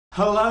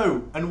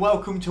Hello and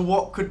welcome to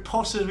what could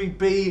possibly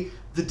be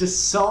the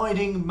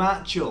deciding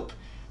matchup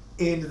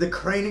in the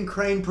Crane and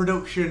Crane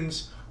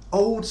Productions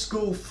old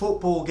school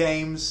football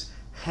games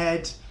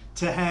head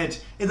to head.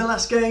 In the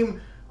last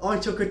game I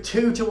took a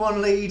 2-1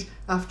 lead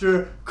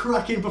after a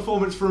cracking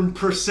performance from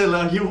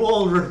Priscilla. You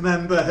all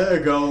remember her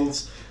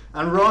goals.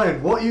 And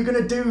Ryan, what are you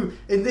going to do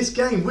in this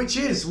game? Which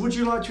is, would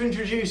you like to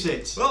introduce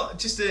it? Well,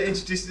 just to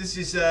introduce, this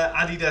is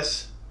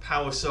Adidas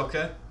Power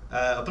Soccer.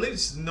 I believe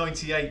it's the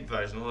 98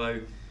 version, although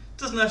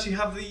doesn't actually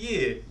have the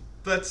year,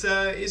 but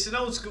it's an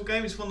old school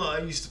game. It's one that I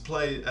used to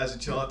play as a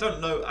child. I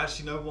don't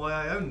actually know why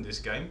I owned this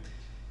game.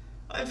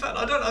 In fact,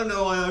 I don't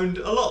know why I owned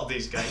a lot of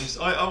these games.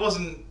 I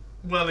wasn't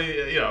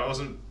I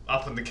wasn't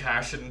up on the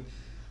cash, and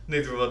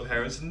neither were my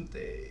parents, and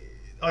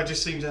I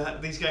just seemed to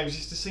these games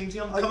just seem to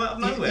come out of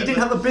nowhere. You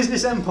didn't have a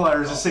business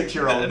empire as a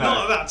 6-year-old.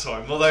 Not at that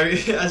time, although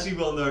as you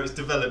well know, it's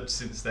developed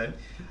since then.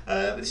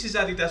 This is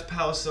Adidas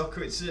Power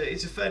Soccer. It's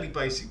a fairly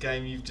basic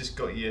game. You've just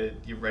got your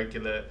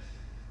regular.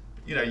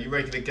 Your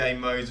regular game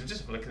modes. And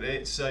just have a look at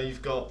it. So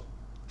you've got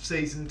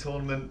season,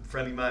 tournament,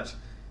 friendly match,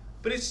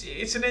 but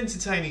it's an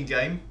entertaining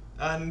game,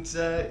 and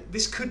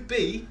this could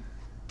be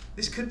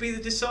the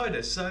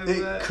decider. So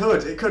it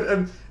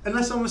could.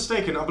 Unless I'm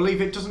mistaken, I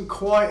believe it doesn't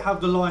quite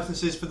have the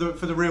licenses for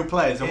the real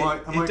players. Am I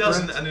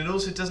doesn't, correct? And it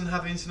also doesn't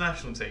have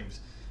international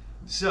teams.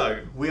 So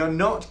we are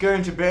not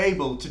going to be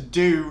able to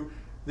do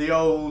the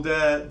old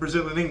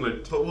Brazil and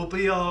England. But we'll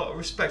be our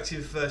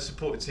respective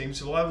supported teams.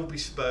 So I will be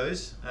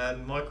Spurs,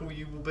 and Michael,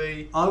 you will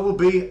be... I will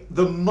be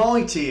the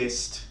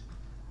mightiest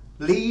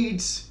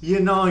Leeds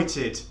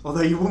United.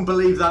 Although you wouldn't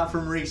believe that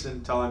from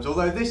recent times.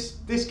 Although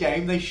this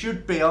game, they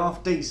should be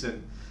half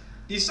decent.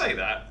 You say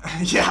that?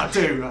 Yeah, I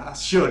do.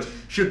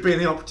 Should be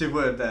the operative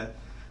word there.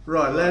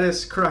 Right, let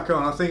us crack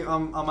on. I think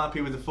I'm happy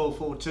with the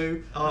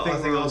 4-4-2. I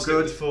think we're all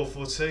good.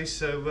 4-4-2.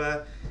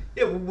 So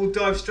yeah, we'll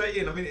dive straight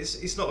in. I mean,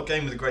 it's not a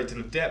game with a great deal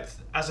of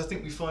depth, as I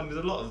think we find with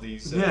a lot of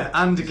these. Yeah,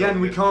 and again,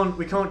 we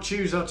can't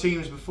choose our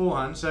teams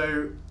beforehand.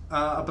 So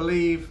I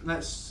believe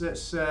let's go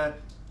to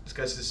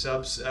the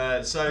subs.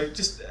 So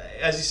just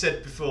as you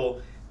said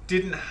before,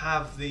 didn't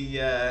have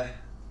the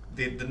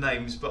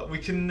names, but we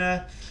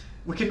can.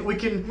 We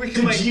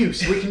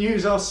can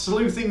use our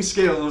sleuthing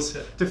skills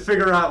to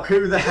figure out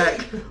who the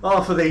heck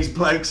half of these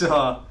blokes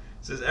are.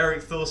 So there's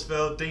Eric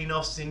Thorsfeld, Dean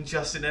Austin,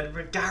 Justin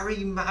Edinburgh, Gary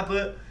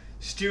Mabbott,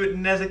 Stuart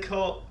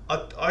Nethercott.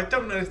 I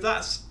don't know if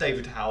that's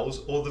David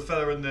Howells or the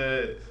fella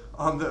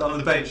on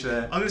the bench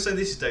there. I'm going to say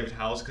this is David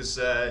Howells because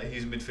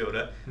he's a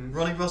midfielder.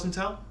 Ronnie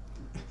Rosenthal.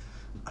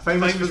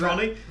 Famous for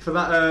Ronnie. For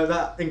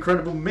that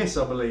incredible miss,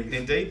 I believe.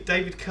 Indeed.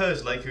 David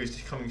Kerslake, who's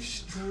coming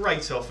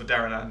straight off of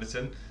Darren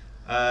Anderton.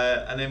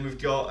 And then we've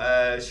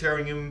got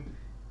Sheringham,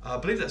 I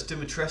believe that's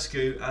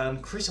Dumitrescu,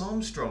 and Chris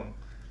Armstrong.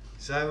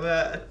 So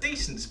a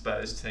decent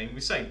Spurs team.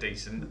 We say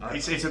decent.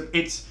 It's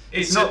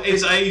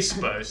a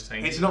Spurs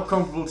team. It's not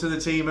comparable to the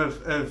team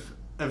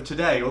of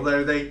today,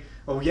 although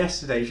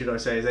yesterday should I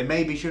say, they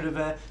maybe should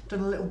have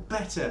done a little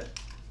better.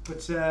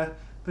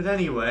 But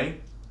anyway,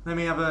 let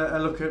me have a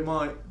look at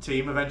my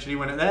team. Eventually,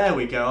 there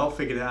we go. I'll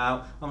figure it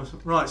out.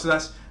 Right, so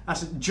that's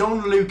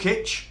John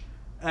Lukic,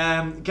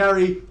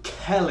 Gary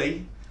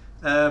Kelly.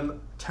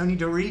 Tony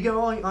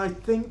Dorigo, I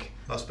think.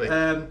 Must be.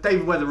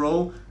 David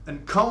Weatherall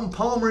and Colin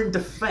Palmer in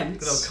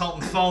defence. Good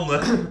old Colin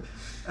Palmer.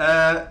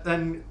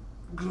 Then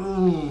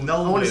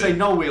I want to say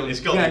Noel Whelan.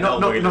 It's got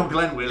to be not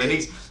Glenn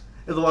Whelan.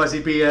 Otherwise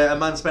he'd be a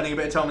man spending a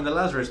bit of time in the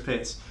Lazarus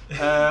pits.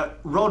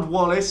 Rod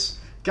Wallace,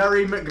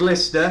 Gary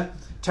McGlister,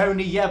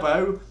 Tony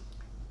Yebo,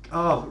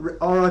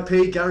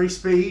 R.I.P. Gary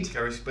Speed,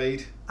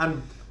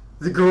 and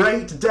the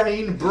Great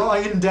Dane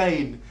Brian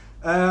Dane.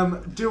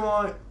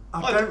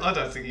 I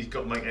don't think you've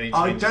got to make any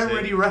changes. I don't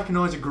really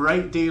recognise a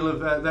great deal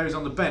of those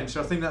on the bench, so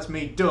I think that's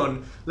me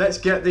done. Let's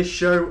get this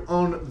show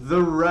on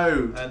the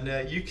road.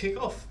 And you kick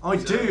off. I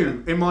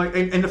do,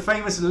 in the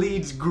famous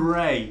Leeds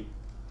grey.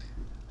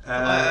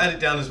 I had it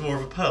down as more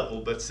of a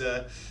purple, but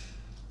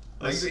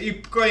you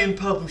grey and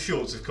purple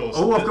shorts, of course.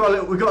 Oh,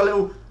 we've got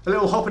a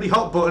little hoppity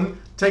hop button,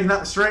 taking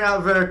that straight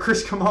out of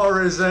Chris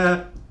Kamara's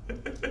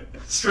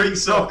Street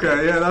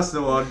Soccer. Yeah, that's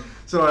the one.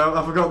 Sorry,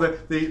 I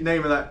forgot the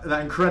name of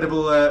that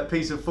incredible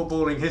piece of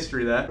footballing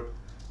history there.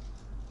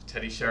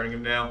 Teddy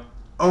Sheringham now.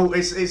 Oh,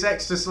 it's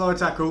extra slide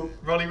tackle.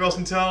 Ronnie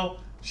Rosenthal.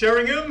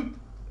 Sheringham.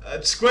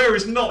 Square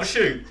is not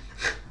shoot.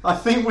 I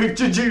think we've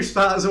deduced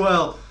that as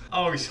well.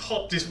 Oh, he's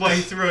hopped his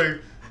way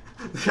through.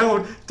 The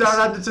old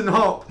Darren Anderton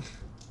hop.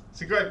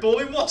 It's a great ball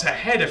in. What a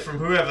header from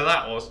whoever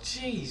that was.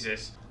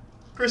 Jesus.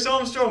 Chris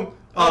Armstrong.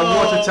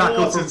 Oh, what a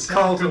tackle from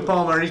Carlton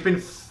Palmer, and he's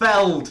been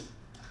felled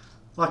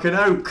like an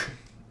oak.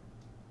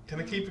 Can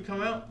the keeper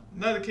come out?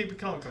 No, the keeper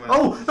can't come out.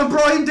 Oh, and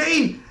Brian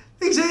Dean!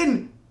 He's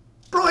in!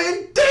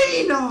 Brian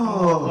Dean!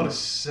 Oh, what a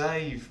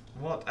save.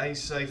 What a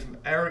save from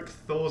Eric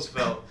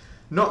Thorsfeld.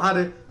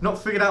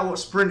 Not figured out what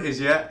sprint is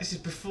yet. This is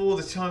before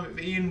the time of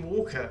Ian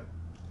Walker.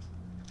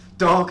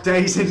 Dark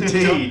days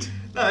indeed.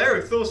 No,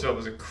 Eric Thorsfeld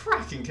was a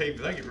cracking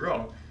keeper, don't get me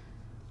wrong.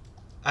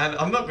 And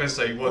I'm not going to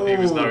say he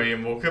was no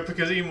Ian Walker,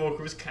 because Ian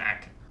Walker was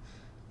cack.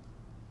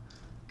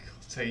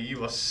 tell you,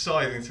 you are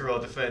scything through our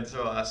defence.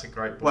 Oh, that's a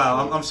great ball.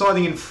 Well, I'm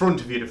scything in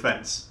front of your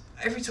defence.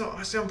 Every time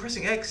I see, I'm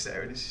pressing X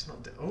there, and it's just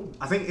not. Oh.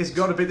 I think there's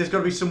got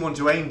to be someone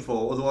to aim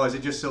for, otherwise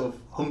it just sort of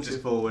humps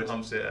it forward.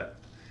 Humps it.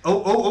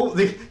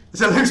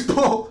 It's a loose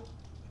ball.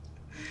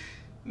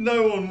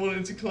 No one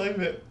wanted to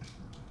claim it.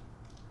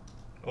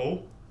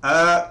 Oh.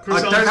 I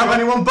don't have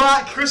anyone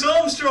back. Chris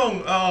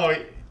Armstrong. Oh.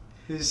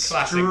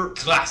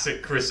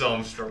 Classic Chris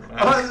Armstrong. Man.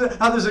 I like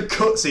how there's a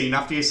cutscene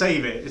after you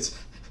save it.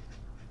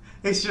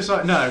 It's just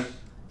like, no,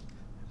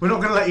 we're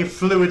not going to let you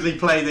fluidly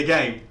play the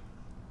game.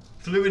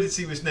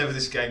 Fluidity was never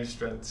this game's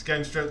strength. This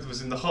game's strength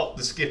was in the hop,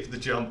 the skip, the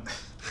jump.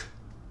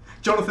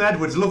 Jonathan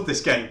Edwards loved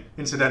this game,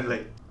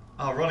 incidentally.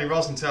 Oh, Ronnie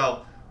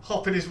Rosenthal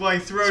hopping his way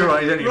through. It's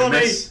alright, he didn't even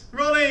miss.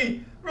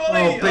 Ronnie!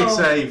 Oh, big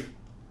save.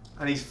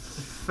 And he's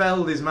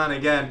felled his man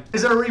again.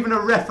 Is there even a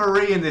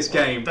referee in this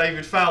game?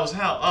 David Fowles,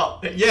 how? Oh,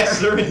 yes,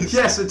 there is.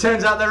 Yes, it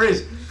turns out there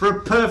is. For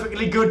a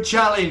perfectly good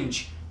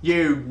challenge,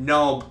 you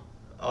knob.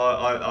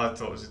 I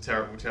thought it was a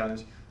terrible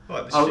challenge.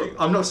 Right,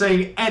 I'm not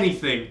saying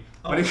anything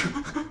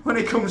when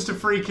it comes to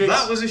free kicks.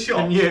 That was a shot.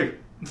 And you.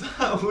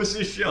 That was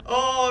a shot.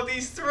 Oh,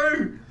 he's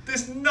through.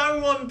 There's no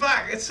one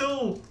back at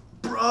all.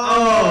 Bro.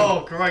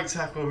 Oh, great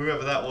tackle,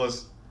 whoever that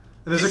was.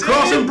 And there's a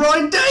cross and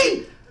Brian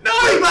Dean. No!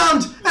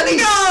 Rebound! And he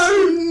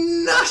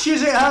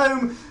smashes it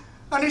home.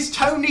 And it's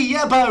Tony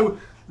Yeboah.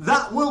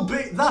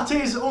 That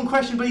is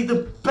unquestionably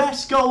the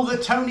best goal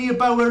that Tony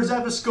Yeboah has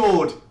ever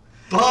scored.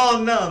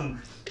 Bar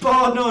none.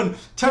 Bar none.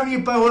 Tony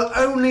Yeboah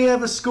only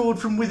ever scored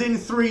from within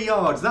 3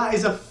 yards. That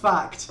is a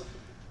fact.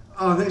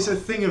 Oh, it's a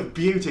thing of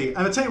beauty. And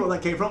I'll tell you what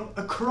that came from.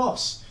 A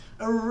cross.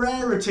 A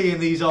rarity in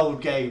these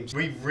old games.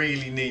 We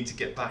really need to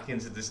get back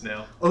into this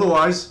now.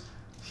 Otherwise,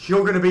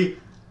 you're going to be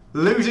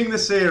losing the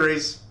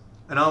series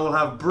and I will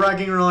have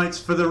bragging rights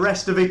for the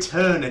rest of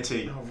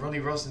eternity. Oh, Ronnie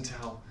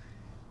Rosenthal.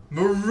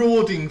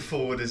 Marauding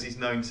forward as he's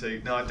known to.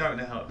 No, I don't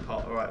know how to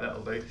part. Alright,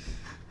 that'll do.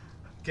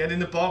 Get in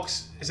the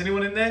box. Is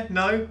anyone in there?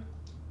 No?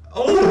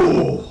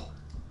 Oh!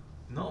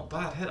 Not a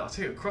bad head. I'll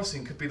tell you,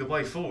 crossing could be the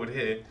way forward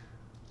here.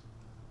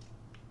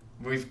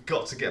 We've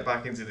got to get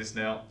back into this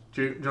now.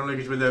 John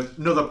Lucas with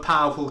another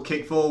powerful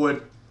kick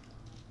forward.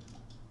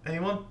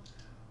 Anyone?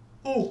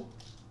 Oh!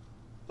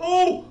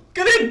 Oh!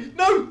 Get in!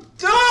 No!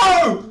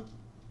 No!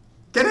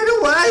 Get it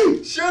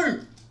away!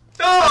 Shoot!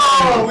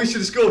 Oh! We should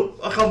have scored.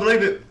 I can't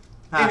believe it.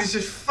 He was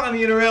just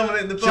fannying around with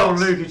it in the box. John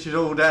Lucas is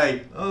all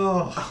day.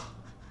 Oh.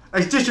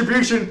 His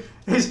distribution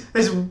is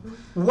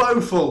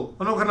woeful.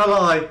 I'm not going to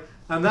lie.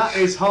 And that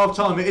is half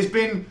time. It has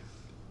been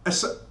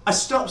a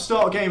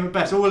stop-start game at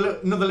best. Oh,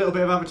 another little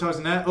bit of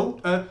advertising there.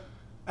 Oh,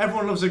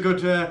 everyone loves a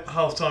good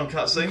half-time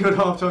cutscene. Good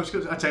half-time.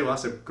 I tell you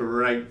what, that's a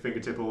great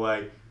fingertip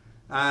away.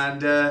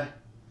 And that's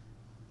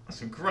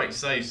some great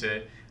saves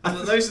here. And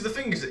those are the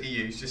fingers that he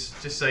used.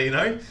 Just so you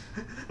know.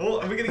 Oh,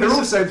 are we going to? They're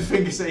also the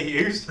fingers that he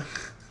used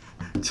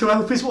to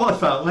help his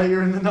wife out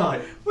later in the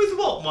night. With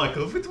what,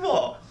 Michael? With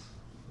what?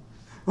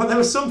 Well, there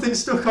was something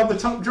stuck on the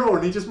top drawer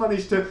and he just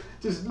managed to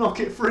just knock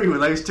it free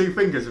with those 2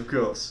 fingers, of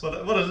course. What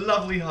a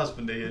lovely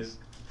husband he is.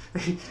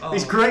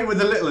 He's great with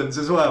the little ones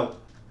as well.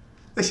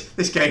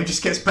 This game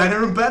just gets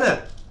better and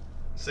better.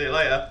 See you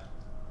later.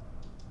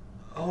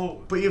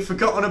 Oh. But you've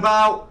forgotten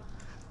about...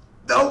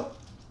 No!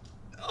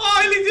 Oh,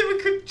 I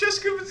didn't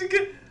just come to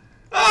get...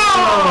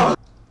 Oh!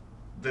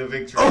 The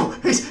victory. Oh,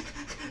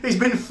 he's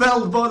been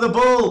felled by the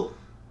ball.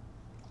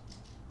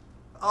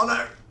 Oh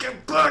no,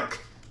 get back!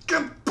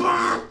 Get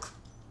back!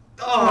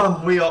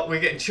 Oh, we're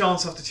getting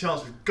chance after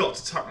chance. We've got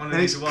to tuck one of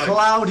these away. It's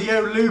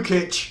Claudio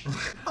Lukic.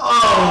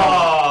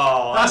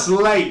 Oh, that's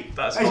late.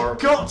 That's horrible.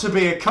 There's got to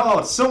be a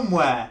card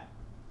somewhere.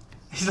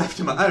 He's left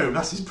him at home.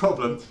 That's his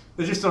problem.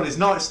 They're just on his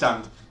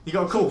nightstand. He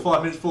got a call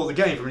 5 minutes before the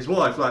game from his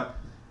wife. Like,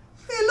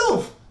 hey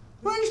love,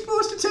 weren't you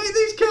supposed to take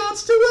these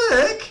cards to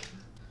work?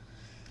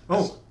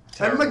 Oh,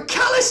 and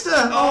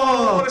McAllister.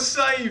 Oh, what a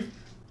save!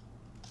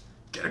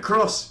 Get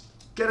across.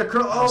 Get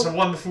across. Oh, that's a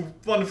wonderful,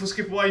 wonderful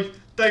skip away.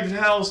 David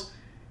Howells.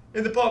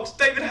 In the box,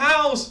 David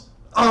Howells!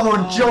 Oh,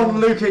 and John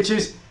Lukic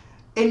is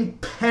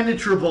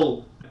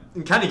impenetrable.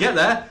 And can he get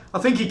there? I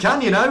think he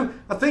can, you know.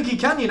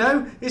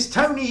 It's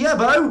Tony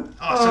Yeboah.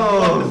 Oh, it's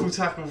a wonderful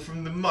tackle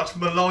from the much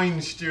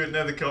maligned Stuart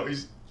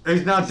Nethercott.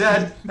 Who's now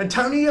dead. And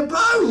Tony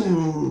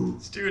Yeboah.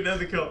 Stuart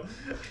Nethercott.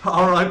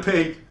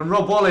 R.I.P. And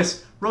Rod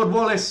Wallace.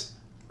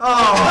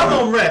 Oh, come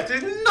on, ref.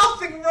 There's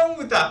nothing wrong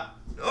with that.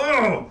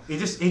 Oh! He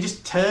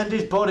just turned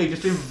his body,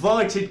 just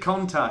invited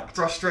contact.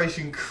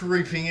 Frustration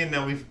creeping in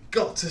now. We've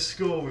got to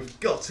score. We've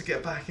got to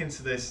get back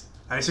into this.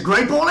 And it's a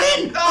great ball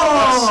in!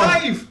 Oh, what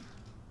a save!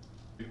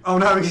 Oh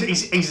no,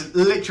 he's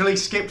literally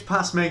skipped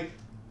past me.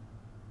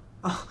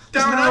 Oh,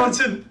 Darren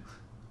Anderton!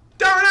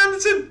 Darren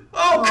Anderton!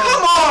 Oh,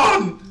 come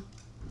on!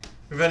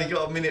 We've only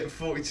got 1 minute and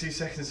 42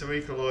 seconds to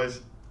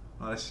equalise.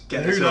 Well,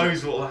 who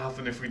knows what will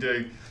happen if we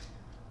do?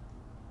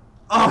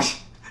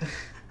 Oh,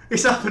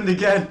 it's happened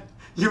again.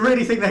 You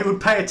really think they would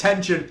pay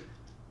attention?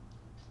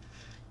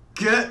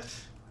 Get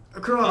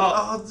across.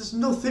 Oh, there's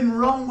nothing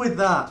wrong with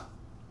that.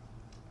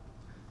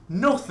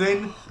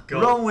 Nothing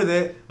wrong with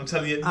it. I'm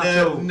telling you,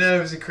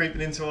 nerves are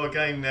creeping into our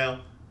game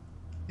now.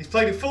 He's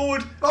played it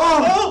forward.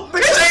 Oh,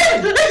 it's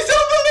in! It's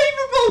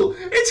unbelievable!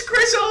 It's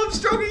Chris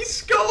Armstrong. He's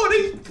scored.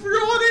 He's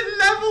brought it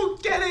level.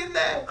 Get in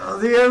there.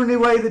 The only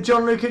way that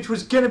John Lukic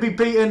was going to be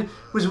beaten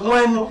was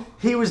when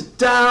he was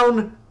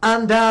down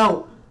and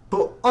out.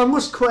 But I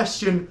must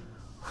question,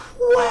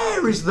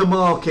 where is the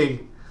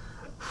marking?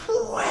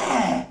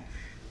 Where?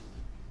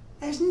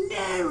 There's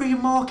nary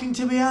marking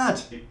to be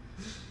had.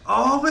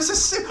 Oh, it's a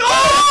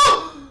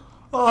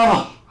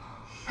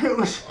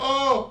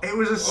it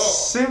was a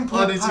simple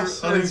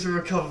pass. I need to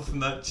recover from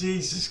that.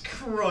 Jesus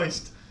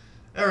Christ.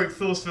 Eric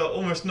Thorsfeld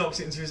almost knocks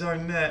it into his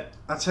own net.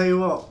 I tell you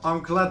what,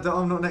 I'm glad that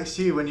I'm not next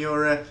to you when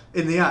you're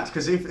in the act,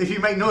 because if you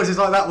make noises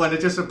like that when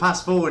just a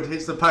pass forward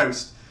hits the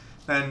post,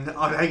 then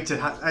I'd hate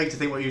to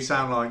think what you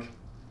sound like.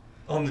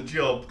 On the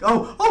job.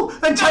 Oh,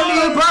 and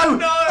Tony Bow!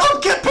 No! Oh,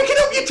 pick it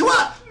up, you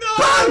twat! No!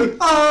 Bang!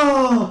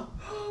 Oh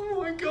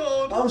my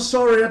God! I'm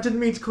sorry, I didn't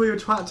mean to call you a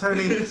twat,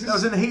 Tony. That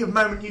was in the heat of the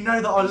moment. You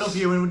know that I love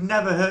you and would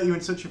never hurt you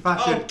in such a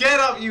fashion. Oh, get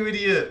up, you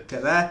idiot!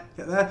 Get there.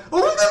 Oh,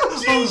 no!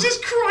 Jesus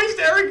Christ,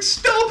 Eric,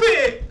 stop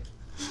it!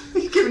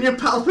 He's giving you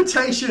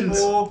palpitations.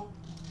 4,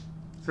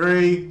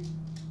 3,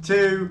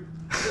 2,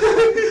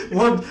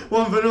 1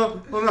 for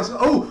not.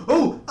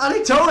 Oh,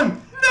 any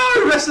time!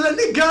 No! The rest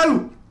letting it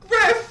go!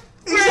 Ref!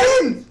 He's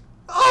in!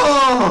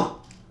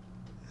 Oh!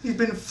 He's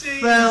been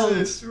felled.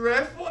 Jesus,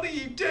 ref, what are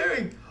you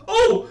doing?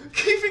 Oh,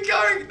 keep it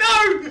going!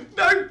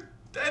 No!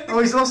 Oh,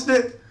 he's lost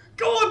it.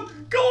 Go on!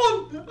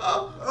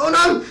 Oh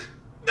no!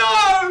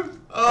 No!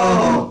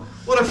 Oh,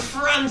 what a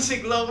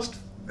frantic last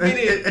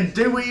minute! And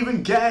do we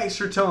even get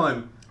extra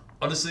time?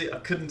 Honestly, I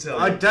couldn't tell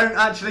you. I don't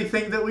actually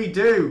think that we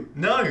do.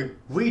 No.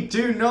 We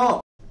do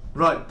not.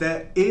 Right,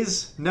 there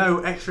is no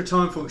extra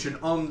time function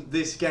on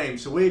this game,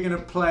 so we're going to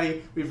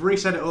play. We've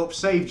reset it up,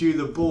 saved you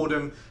the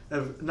boredom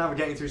of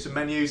navigating through some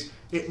menus.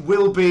 It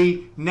will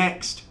be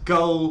next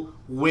goal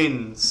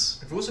wins.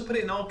 We've also put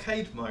it in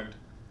arcade mode.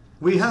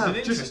 We have.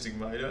 It's an interesting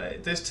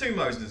mode. There's 2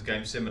 modes in this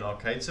game, sim and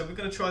arcade, so we're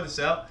going to try this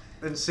out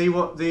and see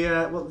what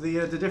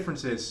the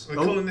difference is. We're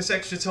calling this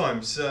extra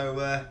time, so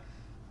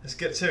let's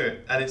get to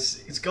it. And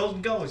it's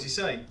golden goal, as you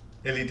say.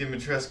 Ilya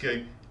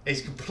Dimitrescu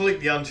is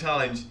completely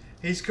unchallenged.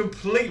 He's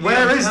completely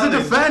Where is the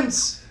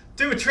defence?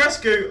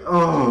 Dimitrescu!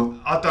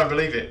 Oh. I don't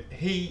believe it.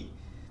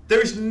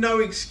 There is no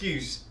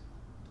excuse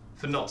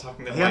for not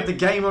tackling that. He had the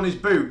game on his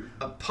boot.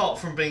 Apart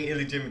from being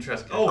Ilya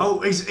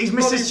Dimitrescu. He's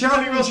missed his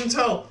challenge. Ronnie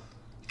Rosenthal.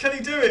 Can he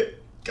do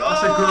it?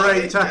 That's a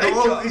great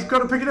tackle. He's got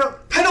to pick it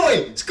up.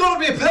 Penalty! It's got to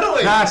be a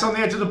penalty! That's on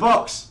the edge of the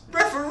box.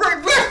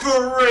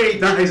 Referee!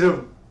 That is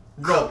a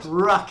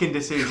cracking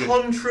decision.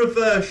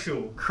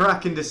 Controversial.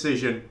 Cracking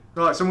decision.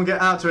 Right, someone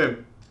get out to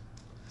him.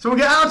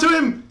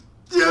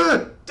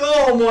 Yeah.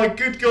 Oh my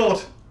good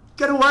God.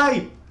 Get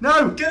away.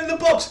 No. Get in the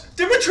box.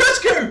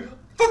 Dimitrescu!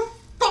 For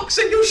fuck's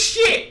sake, you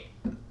shit!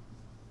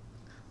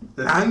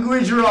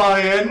 Language,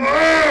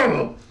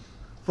 Ryan.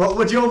 What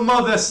would your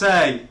mother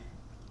say?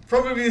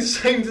 Probably the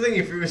same thing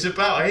if it was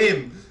about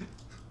him.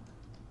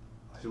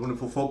 It's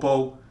wonderful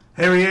football.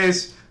 Here he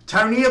is.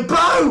 Tony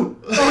Abo!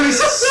 Oh, he's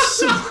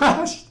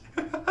smashed.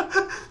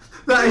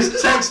 That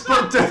is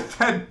textbook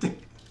defending.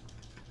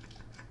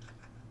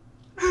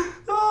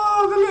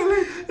 Oh, the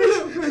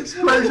little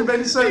explosion made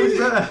it so much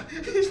better.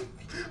 He's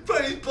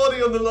put his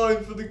body on the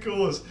line for the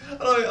cause.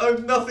 And I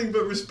have nothing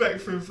but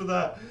respect for him for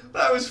that.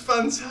 That was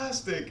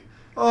fantastic.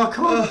 Oh, I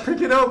can't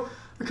pick it up.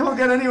 I can't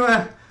get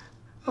anywhere.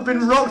 I've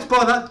been rocked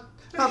by that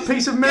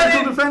piece of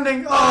miracle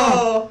defending.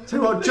 Oh, tell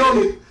you what,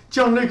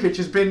 John Lukic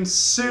has been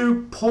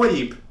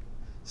superb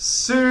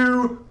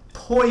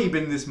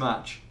in this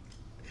match.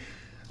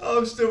 Oh,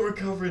 I'm still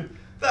recovering.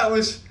 It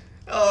was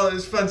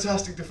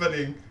fantastic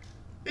defending.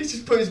 He's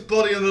just put his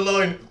body on the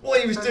line. What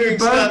he was doing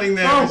standing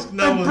there is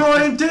no one.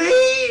 Brian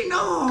Dean!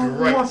 Oh,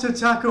 great. What a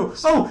tackle!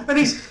 Oh, and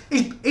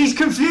he's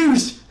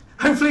confused.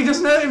 Hopefully he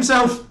doesn't hurt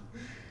himself.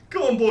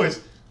 Come on, boys.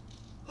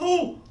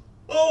 Oh,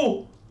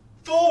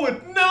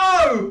 forward!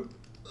 No!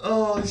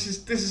 Oh, this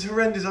is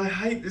horrendous. I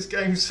hate this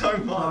game so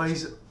much. Oh,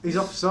 he's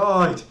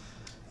offside.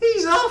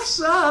 He's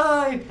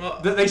offside.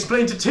 They split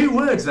into 2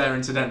 words there,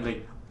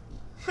 incidentally.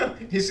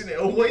 Isn't it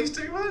always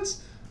 2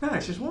 words? No,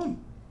 it's just 1.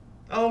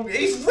 Oh,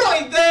 he's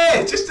right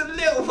there! Just a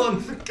little one,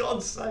 for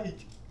God's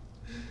sake.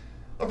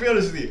 I'll be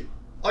honest with you,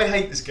 I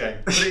hate this game,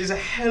 but it is a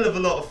hell of a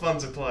lot of fun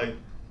to play.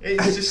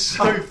 It's just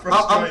so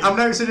frustrating. I'm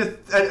noticing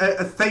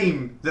a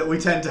theme that we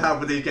tend to have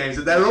with these games,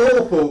 that they're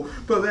awful,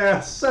 but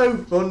they're so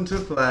fun to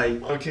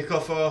play. I'll kick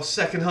off our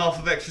second half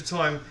of extra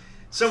time.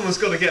 Someone's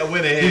got to get a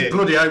winner here. You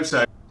bloody hope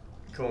so.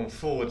 Come on,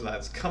 forward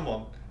lads, come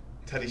on.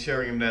 Teddy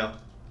Sheringham now.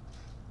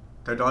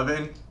 Go dive it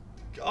in.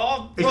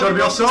 Oh, he's got to be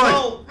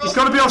offside. He's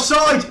got to be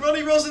offside.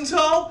 Ronnie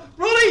Rosenthal.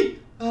 Ronnie.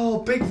 Oh,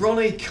 big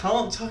Ronnie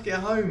can't tuck it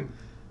home.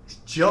 It's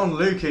John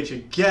Lukic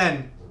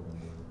again.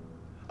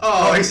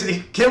 Oh,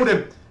 he killed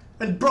him.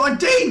 And Brian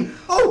Dean.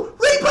 Oh,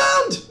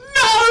 rebound.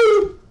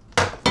 No.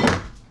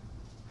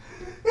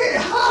 It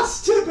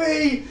has to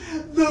be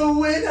the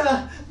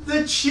winner,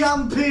 the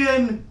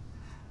champion,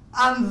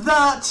 and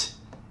that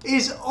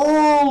is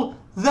all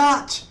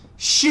that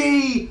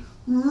she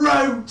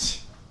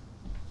wrote.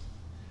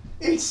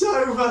 It's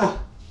over.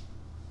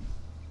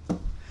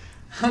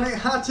 And it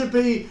had to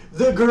be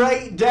the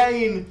Great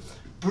Dane,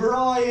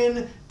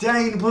 Brian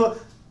Dane. But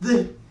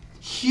the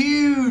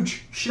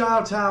huge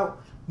shout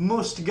out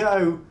must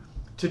go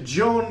to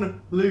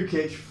John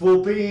Lukic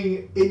for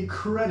being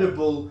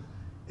incredible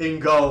in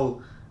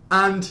goal.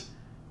 And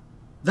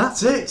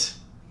that's it.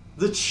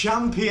 The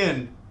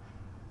champion,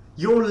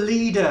 your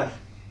leader,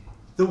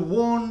 the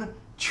one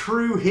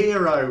true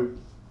hero.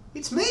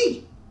 It's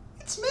me.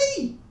 It's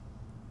me.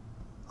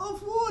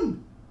 I've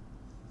won.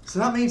 So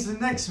that means the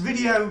next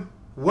video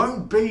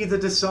won't be the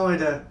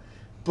decider,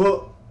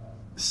 but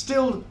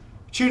still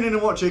tune in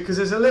and watch it because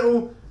there's a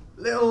little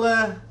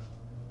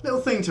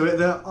thing to it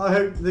that I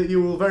hope that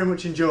you will very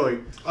much enjoy.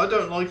 I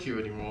don't like you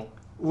anymore.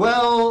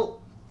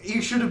 Well,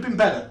 you should have been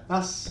better.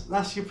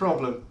 That's your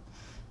problem.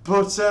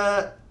 But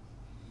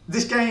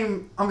this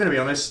game, I'm going to be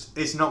honest,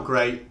 it's not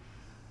great.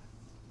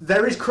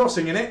 There is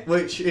crossing in it,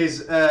 which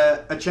is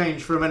a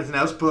change from anything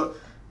else, but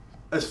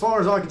as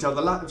far as I can tell,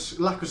 the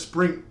lack of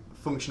sprint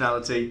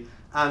functionality,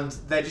 and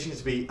there just seems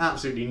to be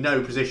absolutely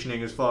no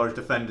positioning as far as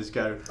defenders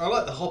go. I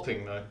like the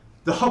hopping though.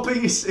 The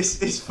hopping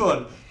is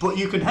fun, but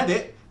you can head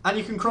it and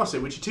you can cross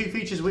it, which are two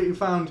features we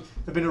found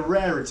have been a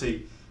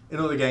rarity in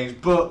other games.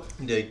 But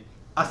indeed,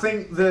 I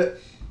think that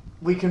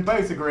we can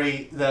both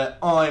agree that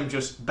I'm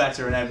just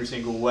better in every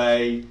single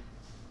way.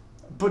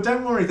 But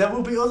don't worry, there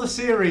will be other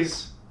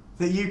series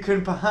that you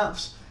can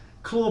perhaps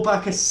claw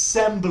back a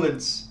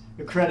semblance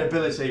of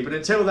credibility. But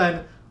until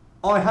then,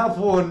 I have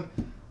won.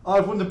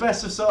 I've won the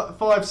best of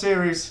 5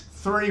 series,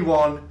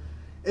 3-1.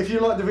 If you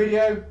like the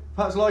video,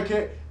 perhaps like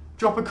it,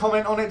 drop a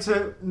comment on it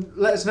to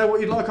let us know what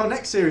you'd like our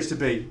next series to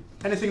be.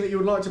 Anything that you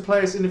would like to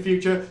play us in the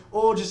future,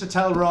 or just to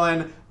tell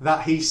Ryan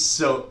that he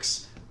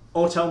sucks.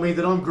 Or tell me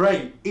that I'm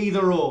great,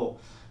 either or.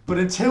 But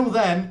until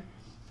then,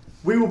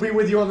 we will be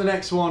with you on the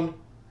next one.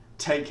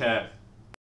 Take care.